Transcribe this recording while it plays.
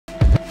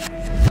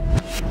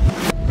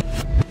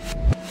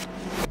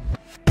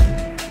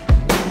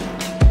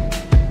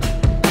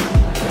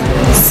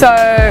So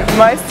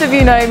most of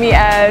you know me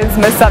as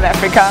Miss South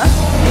Africa.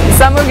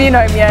 Some of you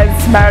know me as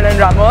Marilyn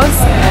Ramos.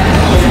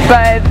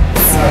 But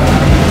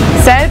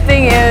sad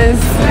thing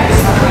is,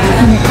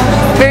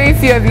 very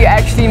few of you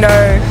actually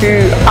know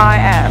who I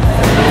am.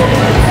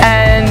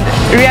 And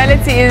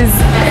reality is,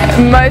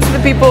 most of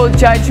the people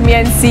judge me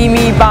and see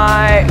me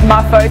by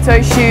my photo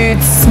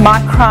shoots,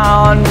 my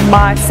crown,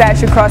 my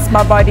sash across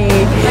my body,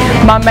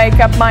 my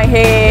makeup, my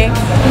hair.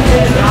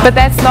 But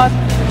that's not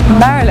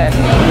Marilyn.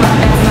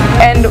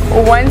 And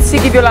once you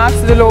give your life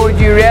to the Lord,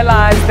 you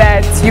realize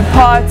that you're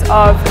part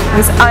of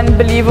this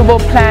unbelievable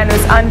plan,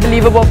 this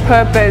unbelievable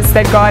purpose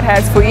that God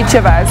has for each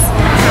of us.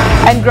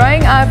 And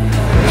growing up,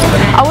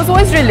 I was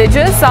always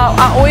religious.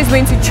 I always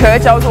went to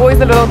church. I was always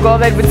the little girl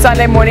that would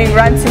Sunday morning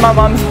run to my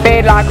mom's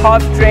bed like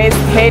half dressed,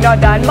 hair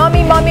not done.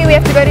 Mommy, we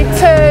have to go to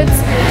church.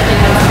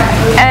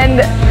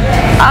 And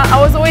I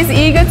was always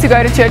eager to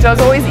go to church. I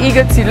was always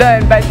eager to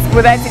learn, but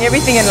with that in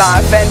everything in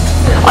life. And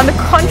on the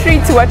contrary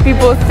to what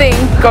people think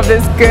of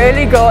this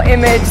girly girl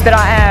image that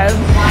I am,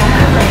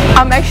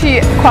 I'm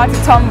actually quite a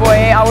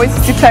tomboy. I always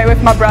used to play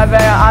with my brother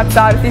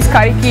outside with his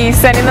kariki,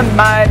 stand in the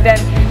mud,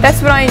 and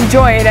that's what I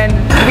enjoyed. And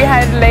we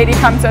had a lady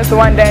come to us the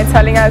one day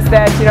telling us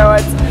that, you know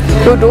what,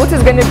 your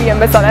daughter's going to be a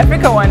Miss South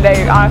Africa one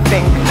day, I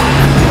think.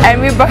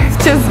 And we both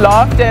just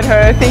laughed at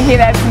her, thinking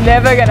that's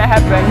never going to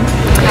happen.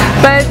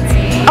 But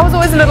I was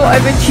always a little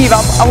overachiever.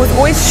 I was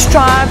always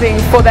striving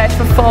for that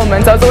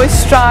fulfillment. I was always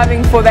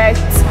striving for that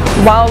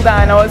well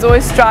done. I was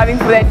always striving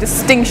for that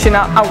distinction.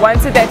 I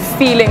wanted that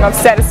feeling of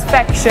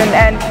satisfaction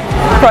and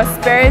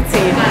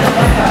prosperity.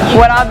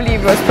 What I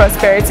believe was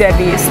prosperity, at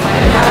least.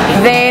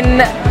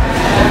 Then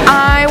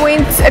I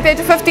went, at the age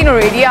of 15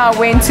 already, I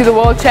went to the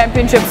World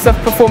Championships of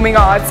Performing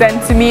Arts, and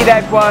to me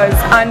that was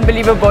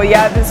unbelievable.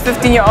 Yeah, this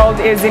 15-year-old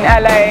is in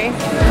LA,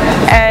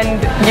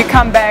 and you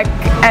come back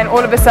and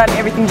all of a sudden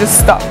everything just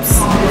stops.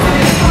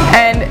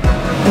 And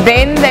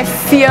then that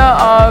fear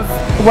of,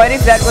 what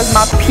if that was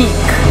my peak?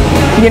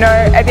 You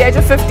know, at the age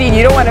of 15,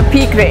 you don't want to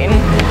peak then.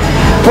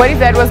 What if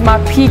that was my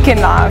peak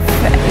in life?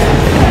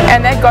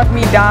 And that got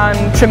me down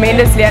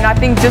tremendously, and I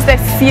think just that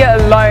fear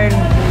alone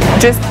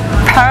just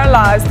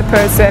paralyzed the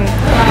person,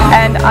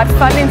 and I'd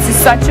fall into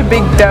such a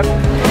big dip.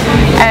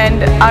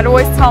 And I'd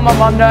always tell my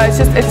mom, no,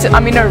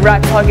 I'm in a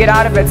rut, I'll get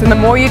out of it. And the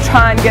more you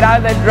try and get out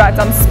of that rut,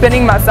 I'm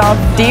spinning myself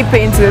deeper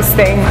into this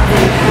thing.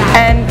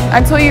 And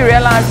until you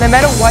realize, no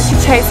matter what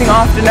you're chasing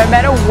after, no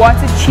matter what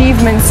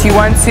achievements you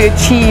want to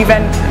achieve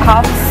and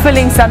how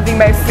fulfilling something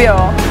may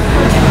feel,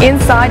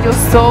 inside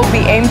you'll still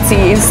be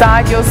empty,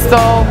 inside you'll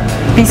still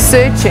be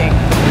searching.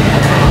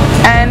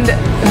 And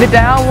the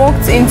day I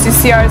walked into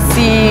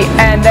CRC,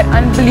 and that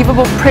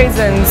unbelievable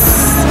presence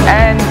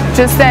and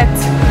just that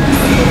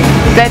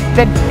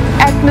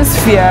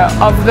atmosphere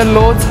of the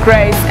Lord's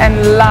grace and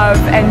love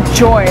and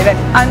joy, that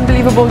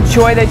unbelievable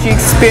joy that you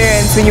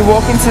experience when you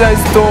walk into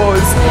those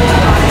doors,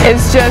 is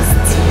just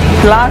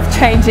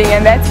life-changing.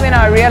 And that's when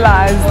I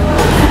realized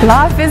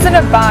life isn't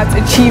about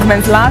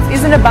achievements, life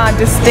isn't about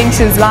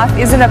distinctions, life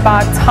isn't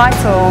about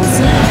titles.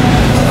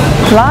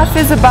 Life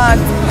is about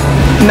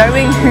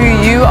knowing who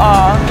you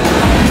are,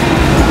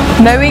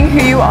 knowing who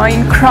you are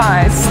in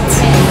Christ,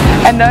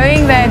 and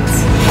knowing that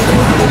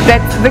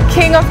the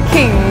King of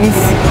Kings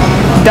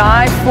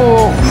died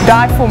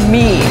for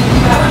me.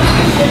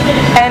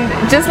 And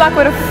just like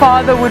what a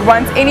father would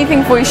want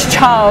anything for his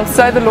child,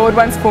 so the Lord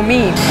wants for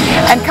me.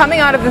 And coming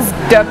out of this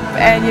dip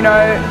and, you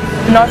know,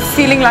 not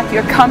feeling like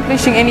you're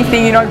accomplishing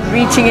anything, you're not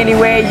reaching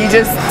anywhere, you're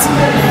just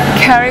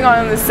carrying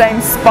on in the same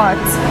spot.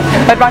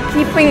 But by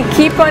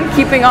keep on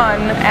keeping on,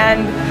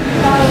 and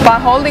by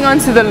holding on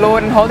to the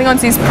Lord and holding on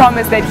to His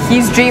promise that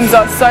His dreams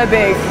are so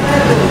big,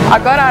 I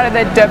got out of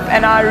that dip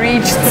and I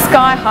reached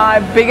sky high,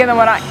 bigger than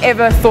what I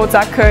ever thought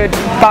I could,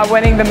 by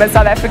winning the Miss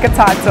South Africa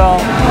title.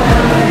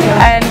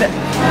 And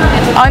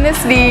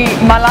honestly,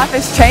 my life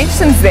has changed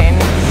since then.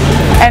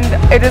 And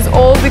it is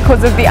all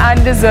because of the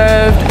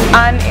undeserved,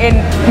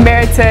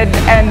 unmerited,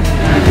 and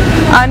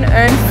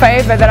unearned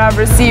favor that I've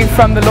received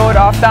from the Lord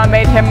after I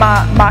made Him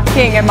my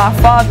King and my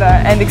Father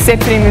and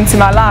accepted Him into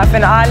my life.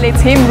 And I let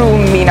Him rule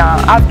me now.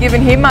 I've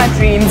given Him my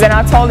dreams, and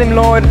I told Him,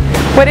 Lord,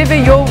 whatever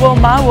your will,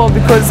 my will,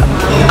 because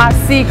I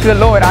seek the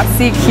Lord. I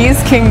seek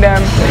His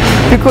kingdom,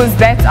 because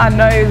that I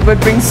know is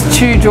what brings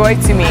true joy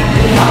to me.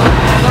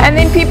 And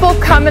then people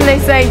come and they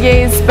say,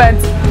 yes, but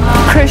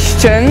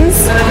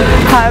Christians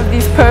have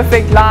these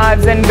perfect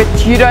lives,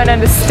 but you don't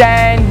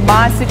understand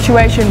my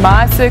situation,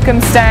 my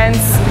circumstance.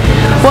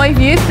 Well, if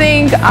you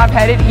think I've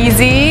had it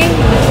easy,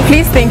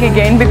 please think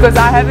again, because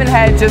I haven't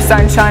had just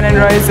sunshine and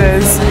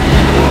roses.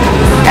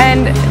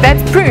 And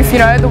that's proof, you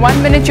know, the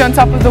one minute you're on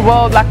top of the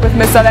world, like with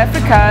Miss South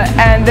Africa,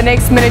 and the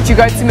next minute you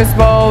go to Miss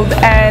World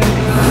and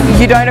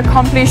you don't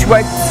accomplish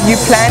what you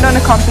planned on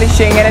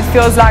accomplishing, and it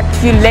feels like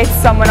you let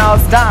someone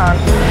else down.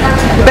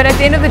 But at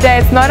the end of the day,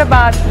 it's not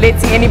about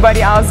letting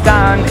anybody else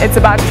down. It's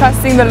about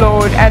trusting the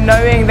Lord and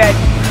knowing that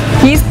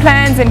His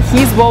plans and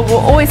His will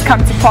always come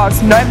to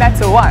pass, no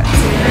matter what.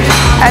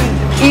 And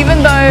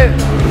even though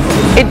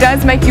it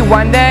does make you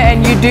wonder,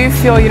 and you do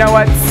feel, you know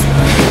what,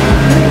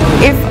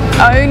 if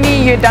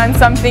only you've done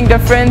something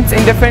different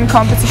in different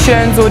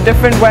competitions or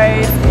different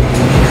ways.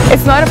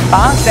 It's not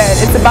about that.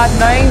 It's about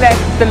knowing that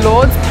the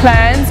Lord's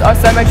plans are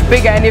so much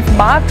bigger, and if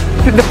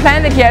the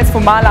plan that He has for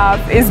my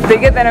life is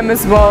bigger than a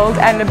Miss World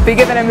and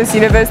bigger than a Miss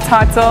Universe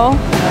title,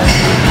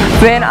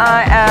 then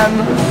I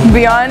am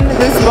beyond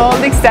this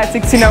world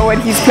ecstatic to know what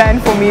He's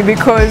planned for me,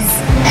 because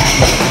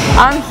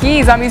I'm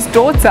His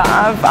daughter.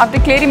 I've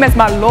declared Him as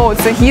my Lord,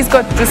 so He's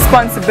got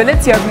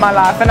responsibility over my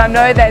life, and I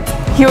know that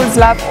His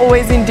love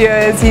always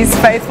endures, His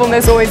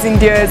faithfulness always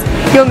endures.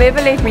 He'll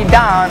never let me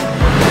down.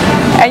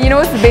 And you know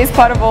what's the best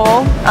part of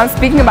all? I'm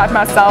speaking about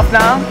myself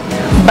now,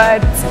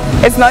 but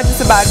it's not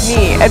just about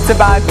me, it's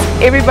about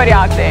everybody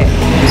out there.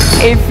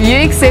 If you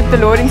accept the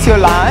Lord into your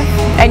life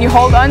and you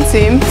hold on to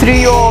Him through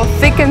your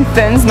thick and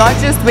thins, not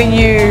just when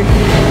you're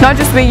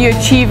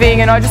achieving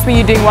and not just when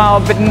you're doing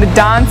well, but in the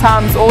down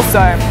times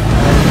also,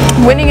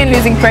 winning and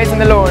losing, praising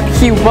the Lord,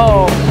 He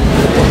will,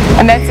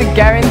 and that's a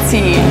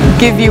guarantee,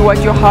 give you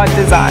what your heart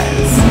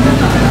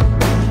desires.